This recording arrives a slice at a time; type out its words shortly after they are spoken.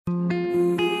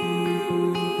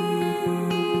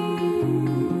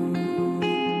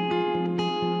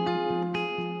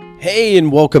Hey,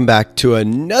 and welcome back to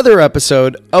another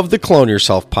episode of the Clone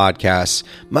Yourself podcast.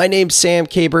 My name's Sam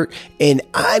Kabert, and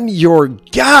I'm your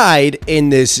guide in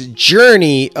this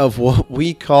journey of what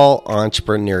we call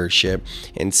entrepreneurship.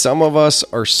 And some of us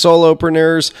are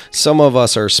solopreneurs, some of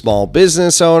us are small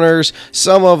business owners,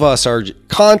 some of us are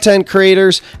content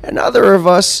creators, and other of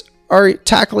us are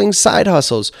tackling side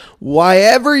hustles.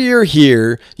 Whyever you're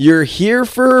here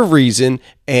for a reason,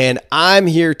 and I'm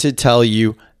here to tell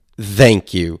you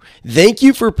thank you. Thank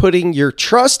you for putting your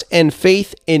trust and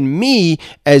faith in me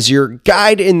as your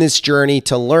guide in this journey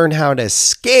to learn how to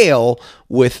scale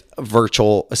with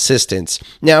virtual assistants.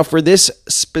 Now, for this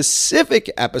specific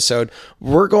episode,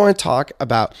 we're going to talk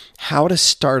about how to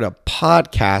start a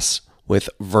podcast with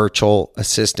virtual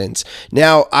assistants.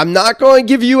 Now, I'm not going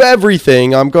to give you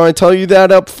everything. I'm going to tell you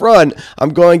that up front.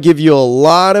 I'm going to give you a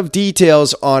lot of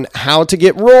details on how to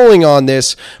get rolling on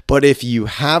this. But if you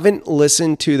haven't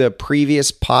listened to the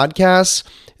previous podcasts,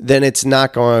 then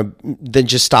then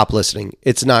just stop listening.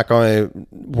 It's not going to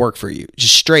work for you.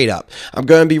 Just straight up. I'm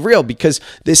going to be real because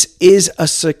this is a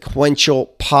sequential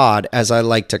pod, as I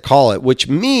like to call it, which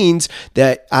means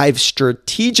that I've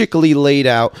strategically laid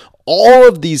out all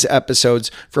of these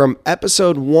episodes from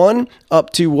episode 1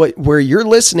 up to where you're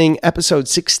listening, episode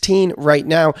 16 right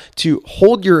now, to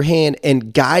hold your hand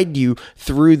and guide you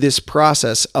through this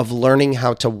process of learning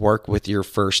how to work with your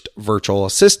first virtual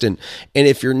assistant. And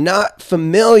if you're not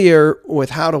familiar with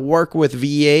how to work with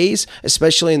VAs,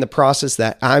 especially in the process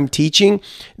that I'm teaching,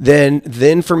 then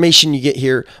the information you get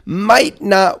here might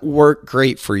not work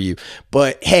great for you.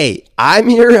 But hey, I'm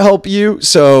here to help you.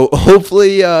 So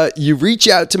hopefully you reach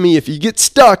out to me if you get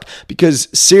stuck, because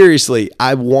seriously,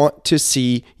 I want to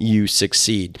see you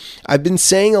succeed. I've been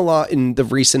saying a lot in the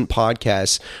recent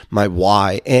podcasts, my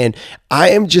why, and I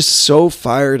am just so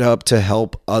fired up to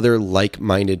help other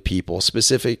like-minded people,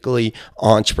 specifically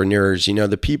entrepreneurs,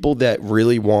 the people that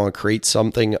really want to create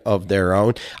something of their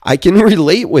own. I can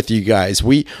relate with you guys.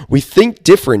 We think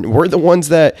different. We're the ones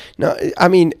that,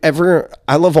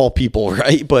 I love all people,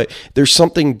 right? But there's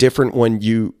something different when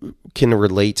you can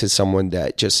relate to someone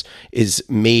that just is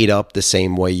made up the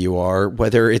same way you are,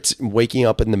 whether it's waking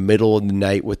up in the middle of the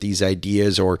night with these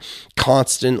ideas or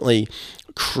constantly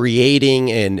creating,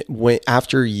 and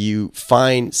after you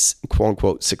find quote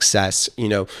unquote success,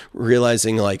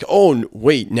 realizing like, oh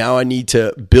wait, now I need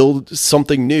to build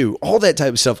something new, all that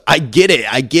type of stuff. I get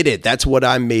it. That's what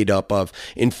I'm made up of.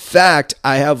 In fact,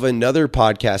 I have another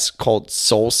podcast called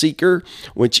Soul Seeker,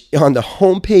 which on the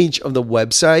homepage of the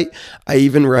website, I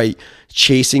even write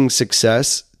chasing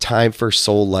success, time for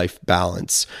soul life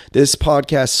balance. This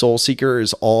podcast, Soul Seeker,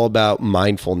 is all about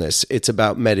mindfulness. It's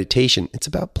about meditation. It's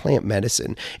about plant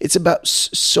medicine. It's about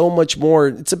so much more.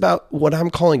 It's about what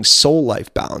I'm calling soul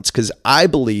life balance, because I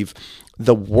believe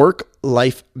the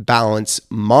work-life balance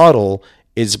model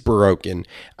is broken.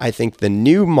 I think the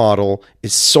new model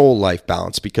is soul life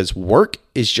balance, because work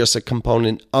is just a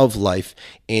component of life,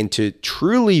 and to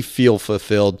truly feel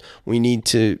fulfilled, we need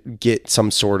to get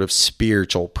some sort of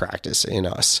spiritual practice in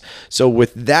us. So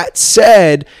with that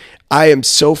said, I am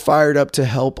so fired up to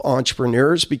help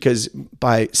entrepreneurs, because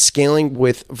by scaling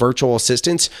with virtual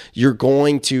assistants, you're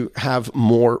going to have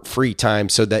more free time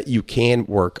so that you can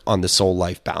work on the soul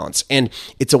life balance. And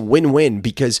it's a win-win,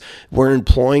 because we're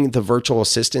employing the virtual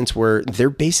assistants where they're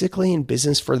basically in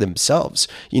business for themselves.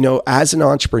 As an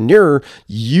entrepreneur,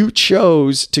 you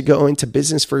chose to go into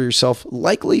business for yourself,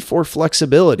 likely for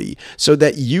flexibility, so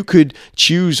that you could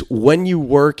choose when you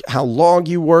work, how long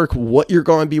you work, what you're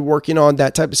going to be working on,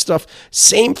 that type of stuff.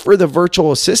 Same for the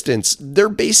virtual assistants. They're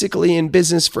basically in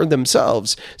business for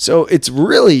themselves. So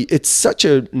it's such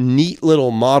a neat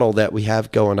little model that we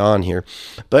have going on here.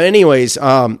 But anyways,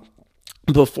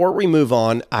 before we move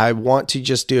on, I want to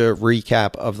just do a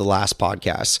recap of the last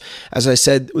podcast. As I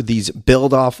said, these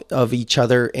build off of each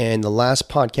other. And the last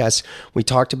podcast, we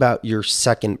talked about your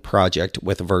second project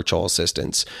with virtual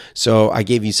assistants. So I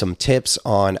gave you some tips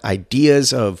on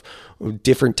ideas of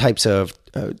different types of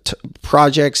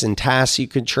projects and tasks you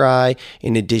could try,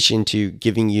 in addition to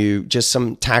giving you just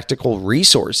some tactical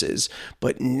resources.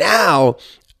 But now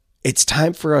it's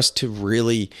time for us to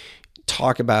really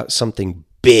talk about something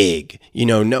big.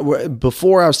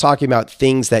 Before I was talking about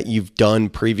things that you've done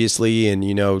previously, and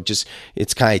just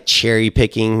it's kind of cherry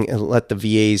picking and let the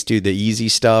VAs do the easy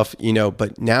stuff,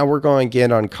 but now we're going to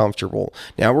get uncomfortable.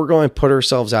 Now we're going to put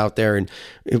ourselves out there, and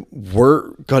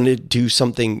we're going to do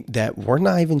something that we're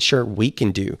not even sure we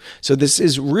can do. So this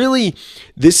is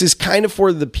kind of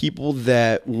for the people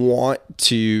that want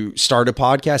to start a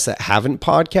podcast that haven't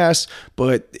podcast.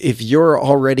 But if you're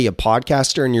already a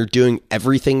podcaster and you're doing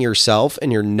everything yourself and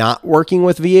and you're not working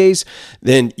with VAs,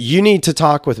 then you need to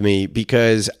talk with me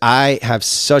because I have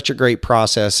such a great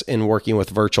process in working with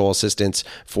virtual assistants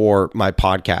for my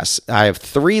podcasts. I have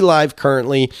 3 live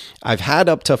currently. I've had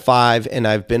up to 5, and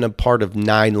I've been a part of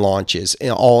 9 launches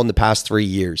all in the past 3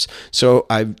 years. So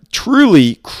I've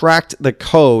truly cracked the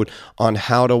code on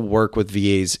how to work with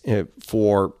VAs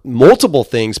for multiple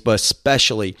things, but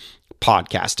especially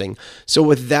podcasting. So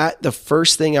with that, the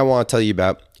first thing I want to tell you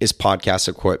about is podcast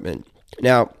equipment.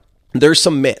 Now, there's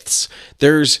some myths.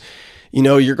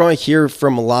 You're going to hear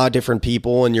from a lot of different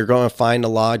people, and you're going to find a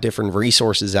lot of different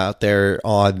resources out there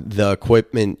on the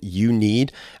equipment you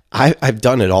need. I've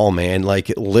done it all, man.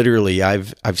 Like literally,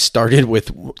 I've started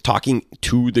with talking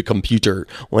to the computer.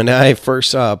 When I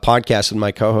first podcast with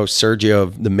my co-host Sergio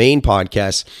of the main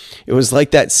podcast, it was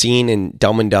like that scene in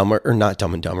Dumb and Dumber, or not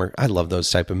Dumb and Dumber. I love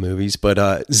those type of movies, but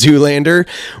Zoolander,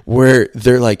 where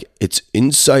they're like, it's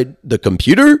inside the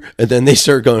computer, and then they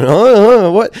start going,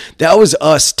 what? That was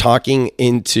us talking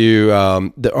into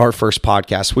our first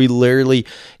podcast. We literally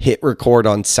hit record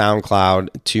on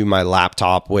SoundCloud to my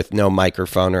laptop with no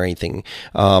microphone or anything.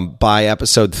 By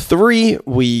episode 3,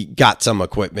 we got some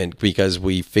equipment because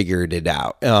we figured it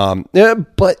out.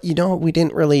 But we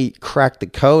didn't really crack the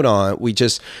code on it. We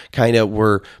just kind of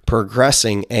were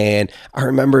progressing. And I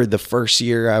remember the first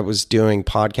year I was doing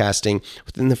podcasting,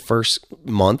 within the first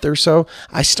month or so,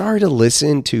 I started to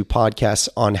listen to podcasts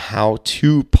on how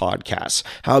to podcast,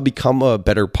 how to become a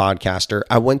better podcaster.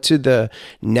 I went to the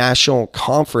national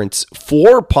conference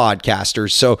for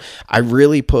podcasters. So I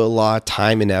really put a lot of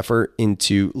time and effort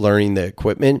into learning the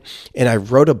equipment. And I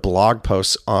wrote a blog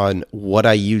post on what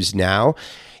I use now.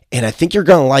 And I think you're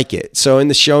going to like it. So in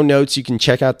the show notes, you can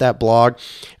check out that blog.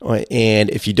 And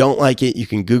if you don't like it, you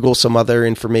can Google some other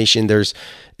information.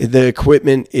 The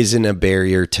equipment isn't a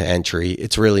barrier to entry.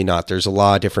 It's really not. There's a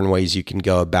lot of different ways you can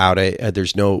go about it.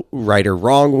 There's no right or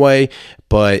wrong way.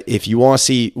 But if you want to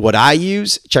see what I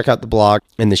use, check out the blog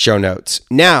and the show notes.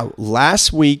 Now,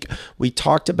 last week, we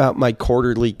talked about my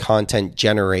quarterly content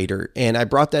generator. And I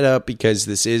brought that up because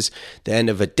this is the end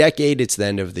of a decade. It's the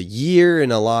end of the year.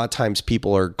 And a lot of times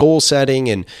people are goal setting,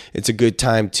 and it's a good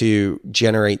time to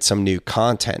generate some new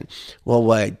content. Well,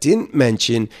 what I didn't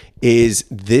mention is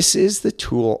this is the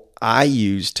tool I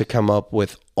use to come up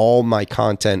with all my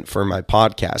content for my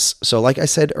podcasts. So like I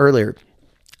said earlier,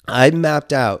 I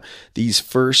mapped out these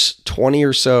first 20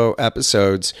 or so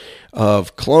episodes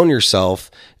of Clone Yourself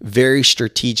very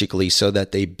strategically so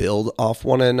that they build off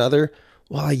one another.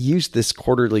 Well, I used this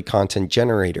quarterly content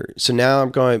generator. So now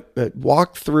I'm going to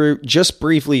walk through just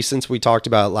briefly, since we talked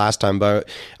about it last time, but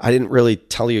I didn't really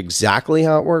tell you exactly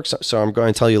how it works. So I'm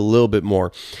going to tell you a little bit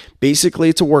more. Basically,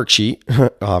 it's a worksheet.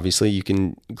 Obviously, you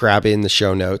can grab it in the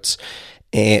show notes.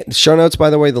 And the show notes, by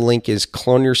the way, the link is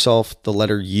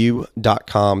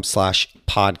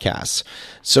cloneyourself.com/podcasts.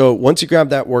 So once you grab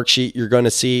that worksheet, you're going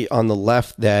to see on the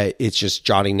left that it's just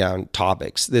jotting down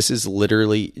topics. This is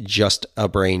literally just a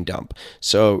brain dump.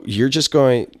 So you're just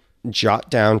going to jot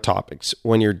down topics.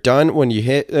 When you're done, when you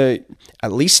hit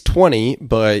at least 20,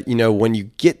 but when you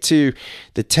get to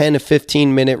the 10 to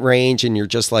 15 minute range and you're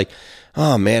just like,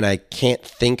 oh man, I can't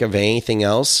think of anything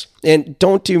else. And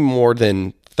don't do more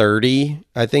than 30.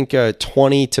 I think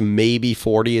 20 to maybe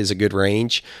 40 is a good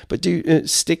range, but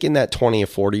stick in that 20 to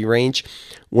 40 range.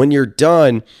 When you're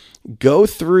done, go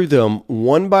through them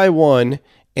one by one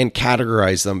and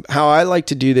categorize them. How I like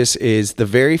to do this is the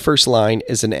very first line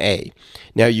is an A.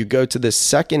 Now you go to the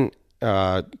second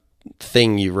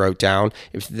thing you wrote down.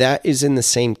 If that is in the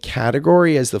same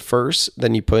category as the first,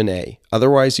 then you put an A.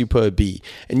 Otherwise, you put a B.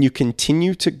 And you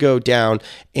continue to go down.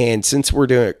 And since we're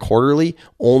doing it quarterly,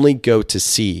 only go to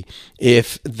C.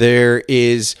 If there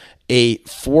is a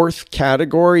fourth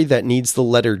category that needs the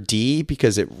letter D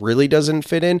because it really doesn't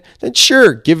fit in, then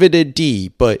sure, give it a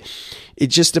D. But it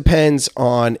just depends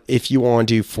on if you want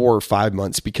to do 4 or 5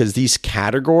 months, because these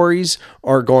categories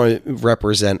are going to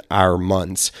represent our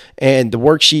months. And the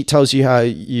worksheet tells you how to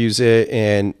use it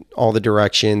and all the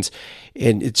directions,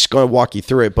 and it's going to walk you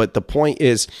through it. But the point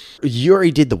is, you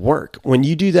already did the work. When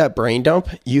you do that brain dump,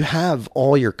 you have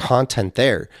all your content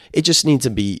there. It just needs to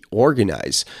be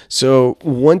organized. So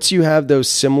once you have those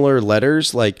similar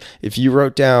letters, like if you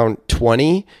wrote down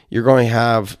 20, you're going to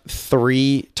have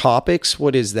 3 topics.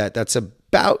 What is that? That's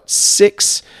about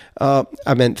 6. I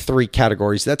meant 3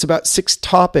 categories. That's about 6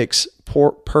 topics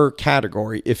per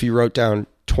category if you wrote down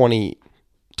 20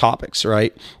 topics,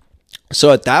 right?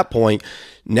 So at that point,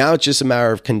 now it's just a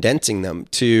matter of condensing them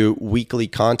to weekly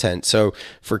content. So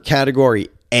for category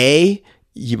A,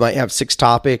 you might have 6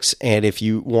 topics. And if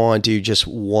you want to do just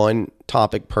one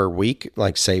topic per week,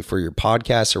 like say for your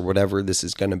podcast or whatever this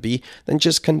is going to be, then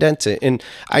just condense it. And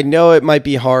I know it might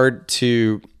be hard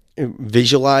to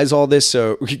visualize all this.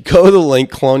 So go to the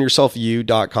link,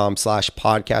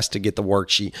 cloneyourselfu.com/podcast to get the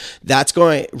worksheet. That's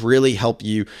going to really help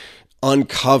you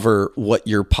uncover what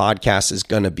your podcast is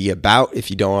going to be about if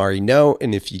you don't already know.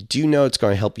 And if you do know, it's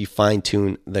going to help you fine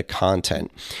tune the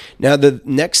content. Now, the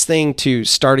next thing to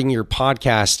starting your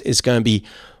podcast is going to be,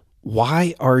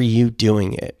 why are you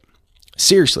doing it?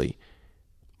 Seriously,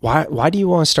 why do you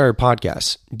want to start a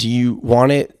podcast? Do you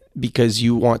want it because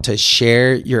you want to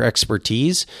share your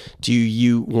expertise? Do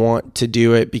you want to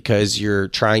do it because you're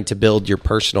trying to build your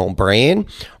personal brand?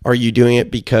 Are you doing it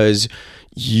because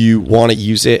you want to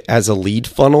use it as a lead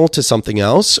funnel to something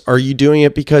else? Are you doing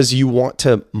it because you want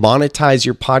to monetize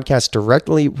your podcast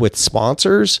directly with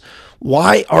sponsors?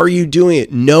 Why are you doing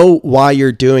it? Know why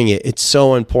you're doing it. It's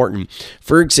so important.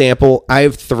 For example, I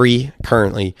have 3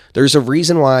 currently. There's a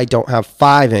reason why I don't have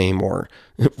 5 anymore,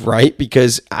 right?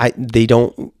 Because my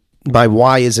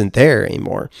why isn't there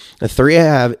anymore. The 3 I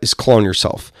have is Clone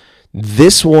Yourself.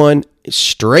 This one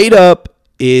straight up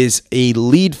is a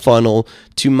lead funnel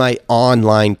to my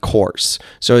online course.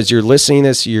 So as you're listening to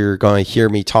this, you're going to hear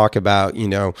me talk about,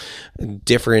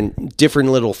 different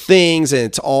little things, and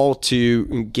it's all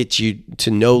to get you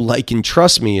to know, like, and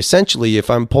trust me, essentially,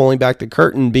 if I'm pulling back the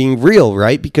curtain, being real,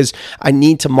 right? Because I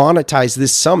need to monetize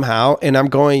this somehow, and I'm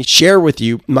going to share with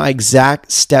you my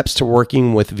exact steps to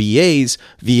working with VAs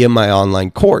via my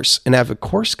online course. And I have a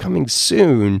course coming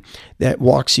soon that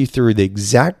walks you through the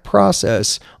exact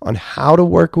process on how to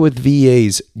work with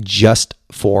VAs just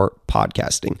for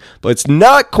podcasting, but it's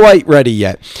not quite ready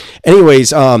yet. Anyways,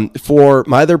 for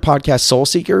my other podcast, Soul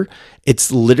Seeker,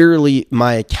 it's literally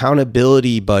my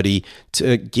accountability buddy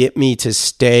to get me to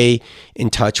stay in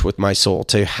touch with my soul,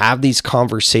 to have these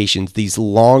conversations, these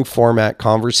long format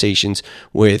conversations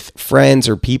with friends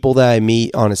or people that I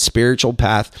meet on a spiritual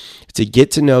path, to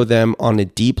get to know them on a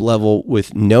deep level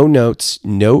with no notes,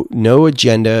 no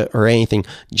agenda or anything,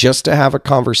 just to have a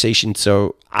conversation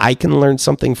so I can learn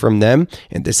something from them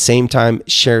and at the same time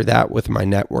share that with my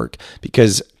network,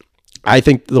 because I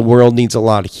think the world needs a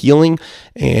lot of healing,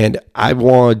 and I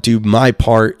want to do my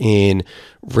part in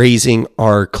raising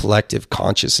our collective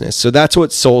consciousness. So that's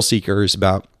what Soul Seeker is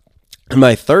about. And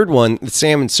my third one, the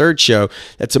Sam and Serge Show,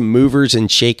 that's a movers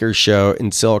and shakers show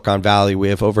in Silicon Valley. We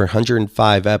have over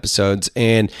 105 episodes,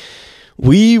 and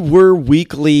we were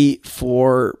weekly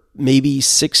for maybe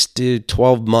 6 to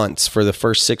 12 months, for the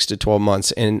first 6 to 12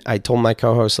 months. And I told my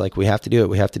co-host, like, we have to do it.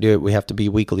 We have to be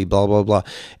weekly, blah, blah, blah.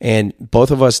 And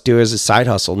both of us do it as a side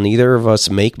hustle. Neither of us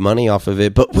make money off of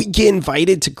it, but we get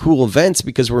invited to cool events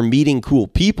because we're meeting cool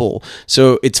people.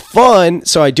 So it's fun.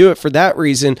 So I do it for that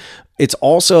reason. It's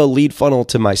also a lead funnel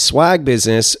to my swag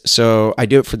business, so I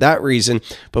do it for that reason.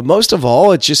 But most of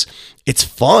all, it's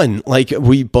fun. Like,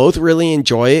 we both really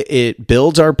enjoy it. It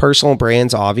builds our personal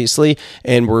brands, obviously,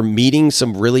 and we're meeting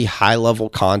some really high-level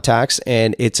contacts.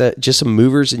 And it's just a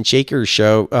movers and shakers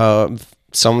show.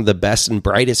 Some of the best and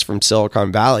brightest from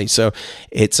Silicon Valley. So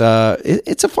it's a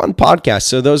fun podcast.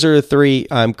 So those are the 3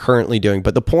 I'm currently doing.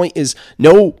 But the point is,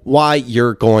 know why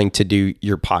you're going to do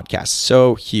your podcast.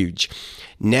 So huge.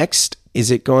 Next, is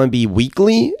it going to be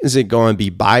weekly? Is it going to be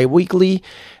bi-weekly?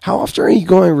 How often are you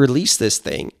going to release this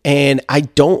thing? And I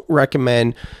don't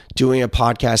recommend doing a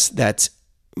podcast that's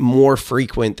more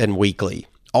frequent than weekly.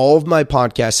 All of my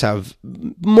podcasts have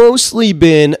mostly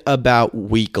been about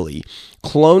weekly.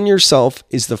 Clone Yourself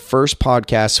is the first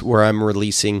podcast where I'm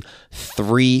releasing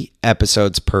 3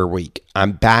 episodes per week.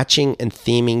 I'm batching and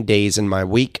theming days in my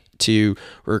week to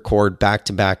record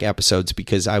back-to-back episodes,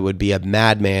 because I would be a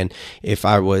madman if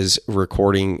I was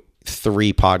recording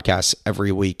 3 podcasts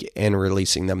every week and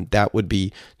releasing them. That would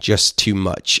be just too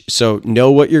much. So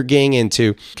know what you're getting into.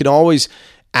 You can always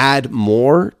add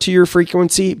more to your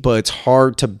frequency, but it's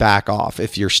hard to back off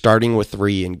if you're starting with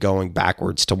 3 and going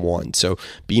backwards to 1. So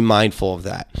be mindful of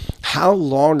that. How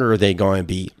long are they going to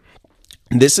be?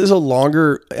 This is a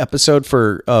longer episode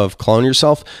of Clone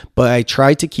Yourself, but I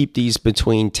try to keep these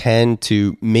between 10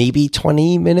 to maybe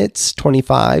 20 minutes,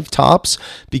 25 tops,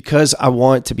 because I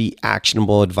want it to be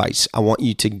actionable advice. I want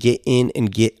you to get in and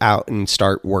get out and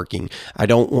start working. I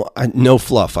don't want no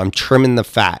fluff. I'm trimming the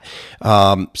fat.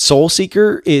 Soul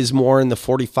Seeker is more in the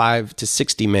 45 to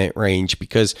 60 minute range,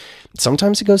 because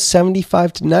sometimes it goes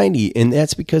 75 to 90, and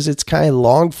that's because it's kind of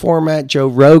long format, Joe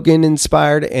Rogan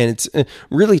inspired, and it's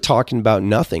really talking about about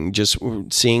nothing, just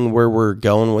seeing where we're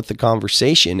going with the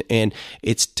conversation. And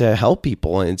it's to help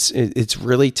people. And it's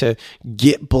really to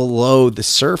get below the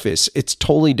surface. It's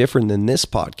totally different than this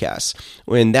podcast.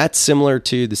 And that's similar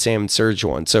to the Sam and Serge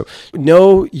one. So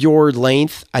know your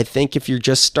length. I think if you're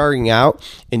just starting out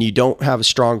and you don't have a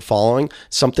strong following,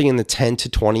 something in the 10 to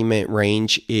 20 minute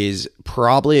range is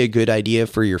probably a good idea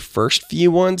for your first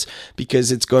few ones,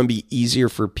 because it's going to be easier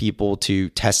for people to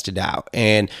test it out.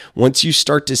 And once you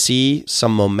start to see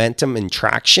some momentum and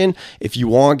traction, if you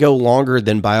want to go longer,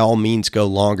 then by all means go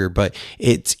longer. But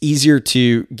it's easier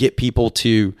to get people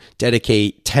to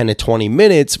dedicate 10 to 20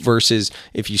 minutes versus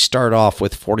if you start off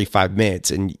with 45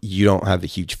 minutes and you don't have a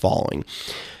huge following.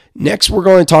 Next, we're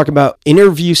going to talk about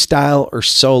interview style or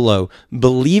solo.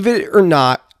 Believe it or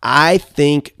not, I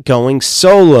think going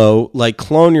solo, like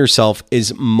Clone Yourself,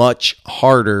 is much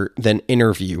harder than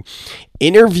interview.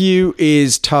 Interview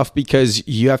is tough because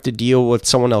you have to deal with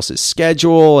someone else's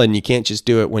schedule and you can't just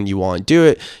do it when you want to do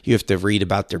it. You have to read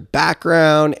about their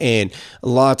background, and a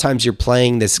lot of times you're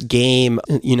playing this game,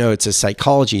 it's a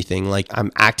psychology thing. Like,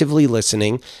 I'm actively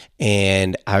listening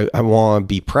and I want to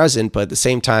be present, but at the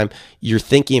same time, you're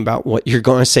thinking about what you're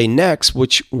going to say next,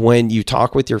 which when you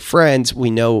talk with your friends, we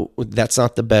know that's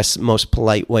not the best, most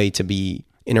polite way to be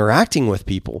interacting with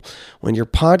people. When you're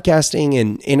podcasting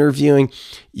and interviewing,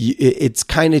 it's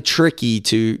kind of tricky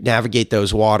to navigate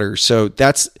those waters. So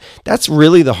that's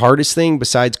really the hardest thing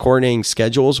besides coordinating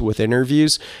schedules with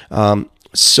interviews.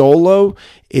 Solo,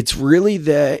 it's really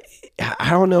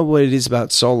I don't know what it is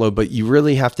about solo, but you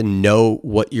really have to know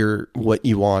what you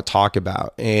want to talk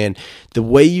about. And the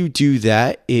way you do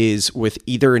that is with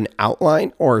either an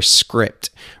outline or a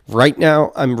script. Right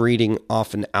now, I'm reading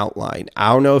off an outline.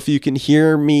 I don't know if you can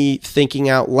hear me thinking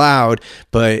out loud,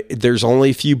 but there's only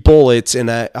a few bullets,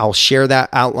 and I'll share that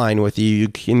outline with you. You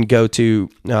can go to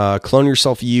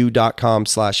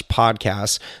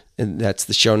cloneyourselfu.com/podcast, and that's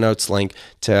the show notes link,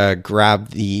 to grab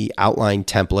the outline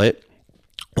template.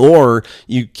 Or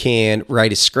you can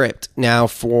write a script. Now,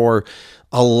 for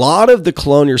a lot of the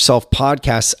Clone Yourself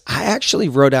podcasts, I actually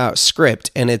wrote out a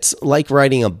script, and it's like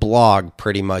writing a blog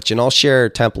pretty much. And I'll share a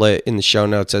template in the show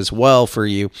notes as well for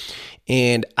you.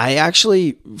 And I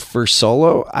actually, for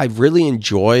solo, I really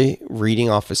enjoy reading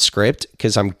off a script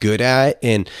because I'm good at it.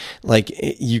 And like,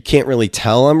 you can't really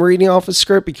tell I'm reading off a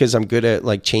script because I'm good at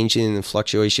like changing the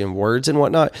fluctuation of words and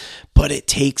whatnot. But it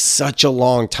takes such a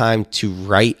long time to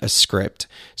write a script.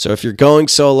 So if you're going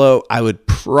solo, I would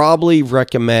probably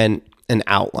recommend an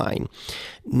outline.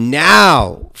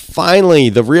 Now, finally,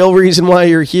 the real reason why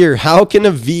you're here. How can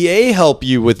a VA help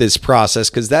you with this process?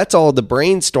 Because that's all the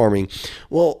brainstorming.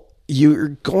 Well,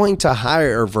 you're going to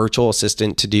hire a virtual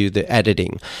assistant to do the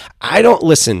editing. I don't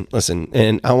listen,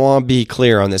 and I want to be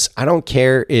clear on this. I don't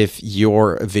care if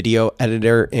you're a video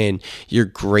editor and you're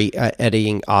great at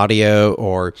editing audio,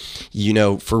 or,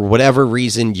 for whatever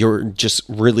reason, you're just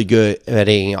really good at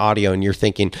editing audio and you're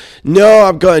thinking, no,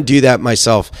 I'm going to do that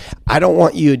myself. I don't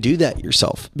want you to do that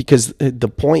yourself, because the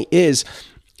point is,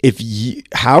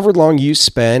 however long you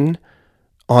spend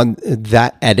on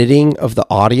that editing of the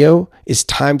audio is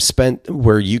time spent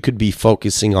where you could be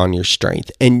focusing on your strength.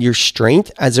 And your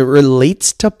strength as it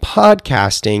relates to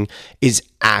podcasting is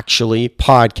actually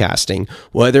podcasting,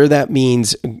 whether that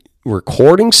means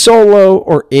recording solo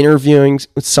or interviewing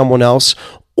with someone else,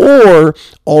 or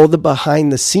all the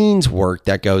behind the scenes work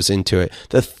that goes into it,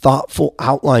 the thoughtful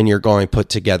outline you're going to put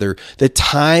together, the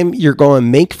time you're going to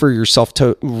make for yourself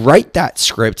to write that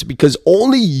script, because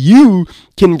only you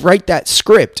can write that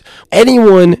script.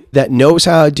 Anyone that knows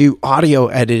how to do audio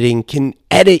editing can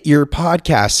edit your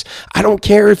podcast. I don't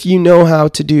care if you know how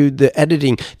to do the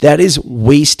editing. That is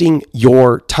wasting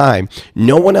your time.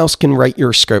 No one else can write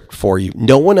your script for you.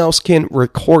 No one else can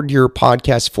record your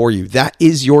podcast for you. That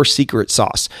is your secret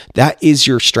sauce. That is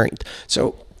your strength.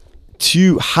 So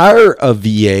to hire a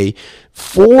VA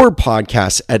for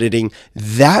podcast editing,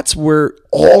 that's where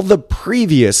all the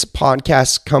previous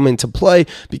podcasts come into play,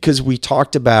 because we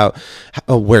talked about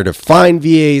where to find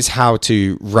VAs, how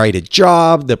to write a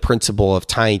job, the principle of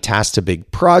tiny tasks to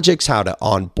big projects, how to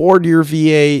onboard your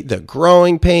VA, the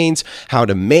growing pains, how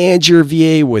to manage your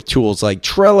VA with tools like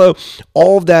Trello.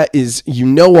 All of that is,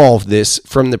 all of this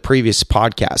from the previous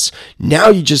podcasts. Now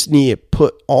you just need to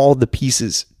put all the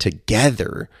pieces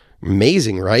together.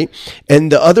 Amazing, right?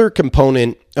 And the other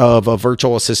component of a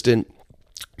virtual assistant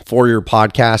for your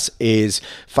podcast is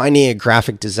finding a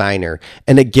graphic designer.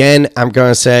 And again, I'm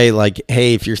going to say, like,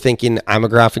 hey, if you're thinking I'm a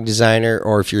graphic designer,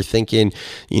 or if you're thinking,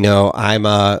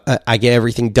 I get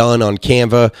everything done on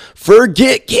Canva,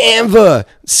 forget Canva.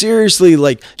 Seriously,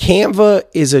 like, Canva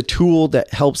is a tool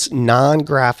that helps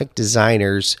non-graphic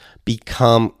designers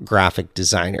become graphic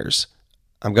designers.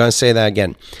 I'm going to say that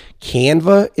again.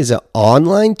 Canva is an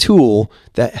online tool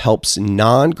that helps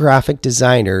non-graphic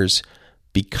designers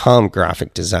become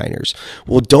graphic designers.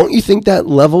 Well, don't you think that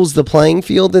levels the playing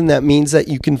field, and that means that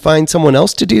you can find someone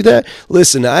else to do that?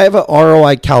 Listen, I have an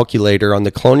ROI calculator on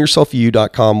the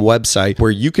cloneyourselfyou.com website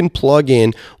where you can plug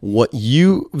in what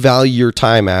you value your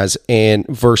time as and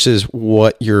versus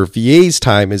what your VA's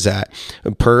time is at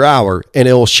per hour, and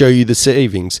it will show you the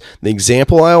savings. The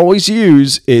example I always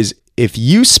use is if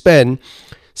you spend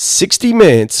 60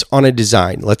 minutes on a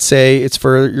design, let's say it's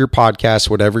for your podcast,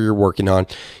 whatever you're working on,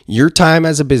 your time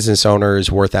as a business owner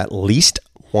is worth at least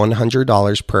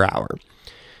 $100 per hour.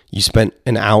 You spent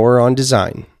an hour on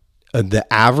design. The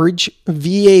average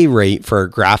VA rate for a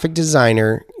graphic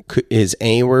designer is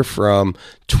anywhere from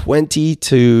 20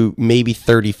 to maybe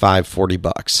 35, 40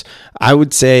 bucks. I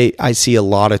would say I see a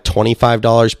lot of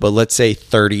 $25, but let's say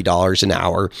 $30 an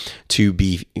hour to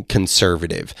be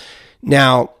conservative.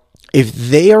 Now, if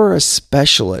they are a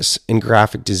specialist in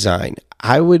graphic design,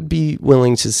 I would be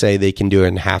willing to say they can do it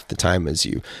in half the time as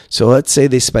you. So let's say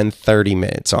they spend 30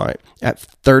 minutes on it. At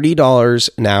 $30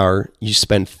 an hour, you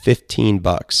spend 15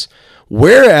 bucks.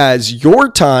 Whereas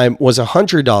your time was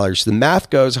 $100. The math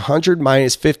goes 100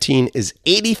 minus 15 is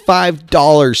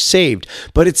 $85 saved.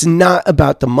 But it's not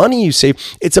about the money you save.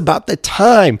 It's about the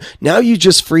time. Now you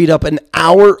just freed up an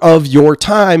hour of your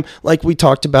time, like we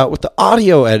talked about with the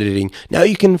audio editing. Now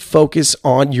you can focus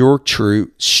on your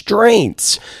true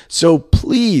strengths. So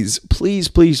please, please,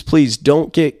 please, please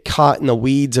don't get caught in the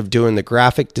weeds of doing the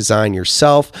graphic design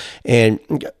yourself. And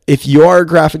if you are a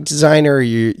graphic designer, or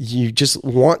you just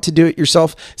want to do it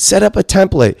yourself, set up a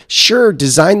template. Sure,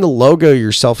 design the logo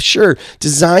yourself. Sure,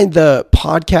 design the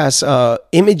podcast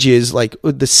images, like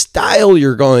the style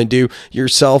you're going to do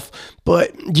yourself.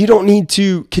 But you don't need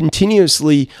to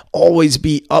continuously always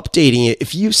be updating it.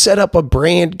 If you set up a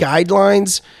brand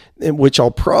guidelines, which I'll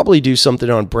probably do something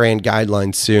on brand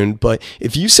guidelines soon, but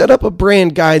if you set up a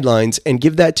brand guidelines and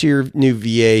give that to your new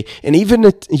VA, and even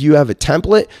if you have a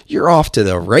template, you're off to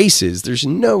the races. There's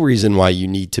no reason why you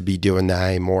need to be doing that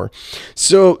anymore.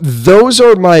 So those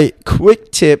are my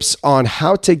quick tips on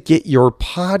how to get your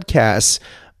podcasts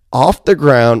off the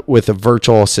ground with a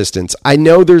virtual assistant. I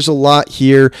know there's a lot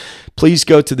here. Please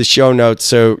go to the show notes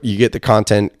so you get the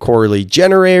content quarterly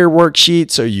generator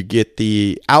worksheet, so you get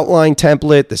the outline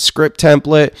template, the script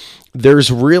template.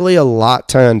 There's really a lot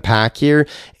to unpack here,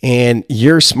 and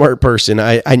you're a smart person.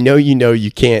 I know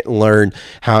you can't learn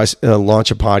how to launch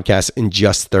a podcast in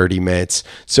just 30 minutes.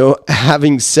 So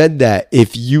having said that,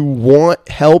 if you want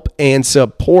help and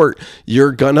support,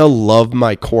 you're going to love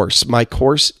my course. My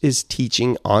course is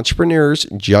teaching entrepreneurs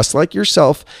just like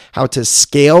yourself how to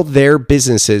scale their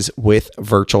businesses with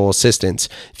virtual assistants.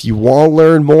 If you want to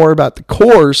learn more about the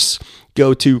course,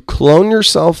 go to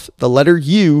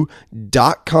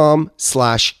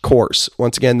cloneyourself.com/course.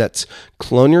 Once again, that's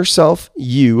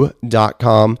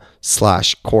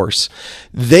cloneyourselfyou.com/course.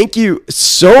 Thank you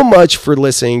so much for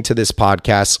listening to this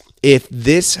podcast. If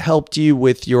this helped you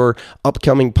with your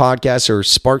upcoming podcast or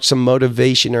sparked some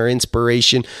motivation or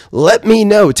inspiration, let me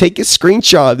know. Take a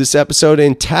screenshot of this episode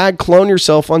and tag Clone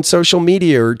Yourself on social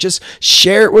media, or just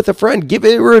share it with a friend. Give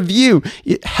it a review.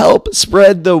 Help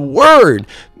spread the word.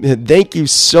 Thank you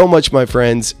so much, my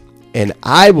friends, and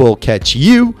I will catch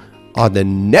you on the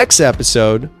next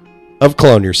episode of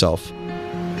Clone Yourself.